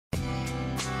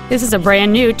This is a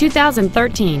brand new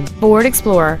 2013 Ford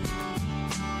Explorer.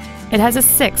 It has a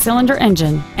 6-cylinder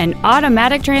engine, an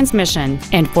automatic transmission,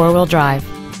 and 4-wheel drive.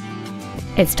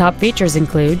 Its top features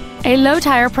include a low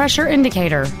tire pressure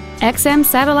indicator, XM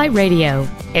satellite radio,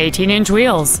 18-inch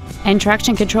wheels, and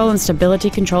traction control and stability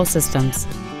control systems.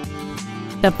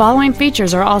 The following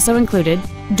features are also included: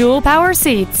 dual power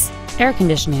seats, air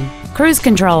conditioning, cruise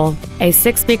control, a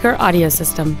 6-speaker audio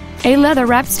system, a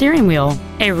leather-wrapped steering wheel,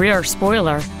 a rear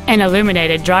spoiler, an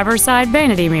illuminated driver's side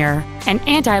vanity mirror, an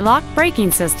anti-lock braking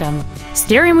system,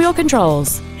 steering wheel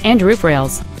controls, and roof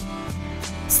rails.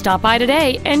 Stop by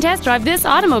today and test drive this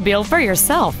automobile for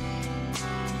yourself.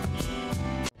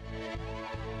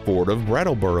 Ford of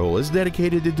Brattleboro is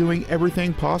dedicated to doing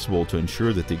everything possible to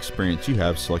ensure that the experience you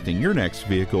have selecting your next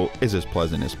vehicle is as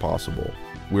pleasant as possible.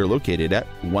 We're located at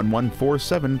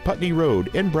 1147 Putney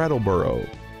Road in Brattleboro.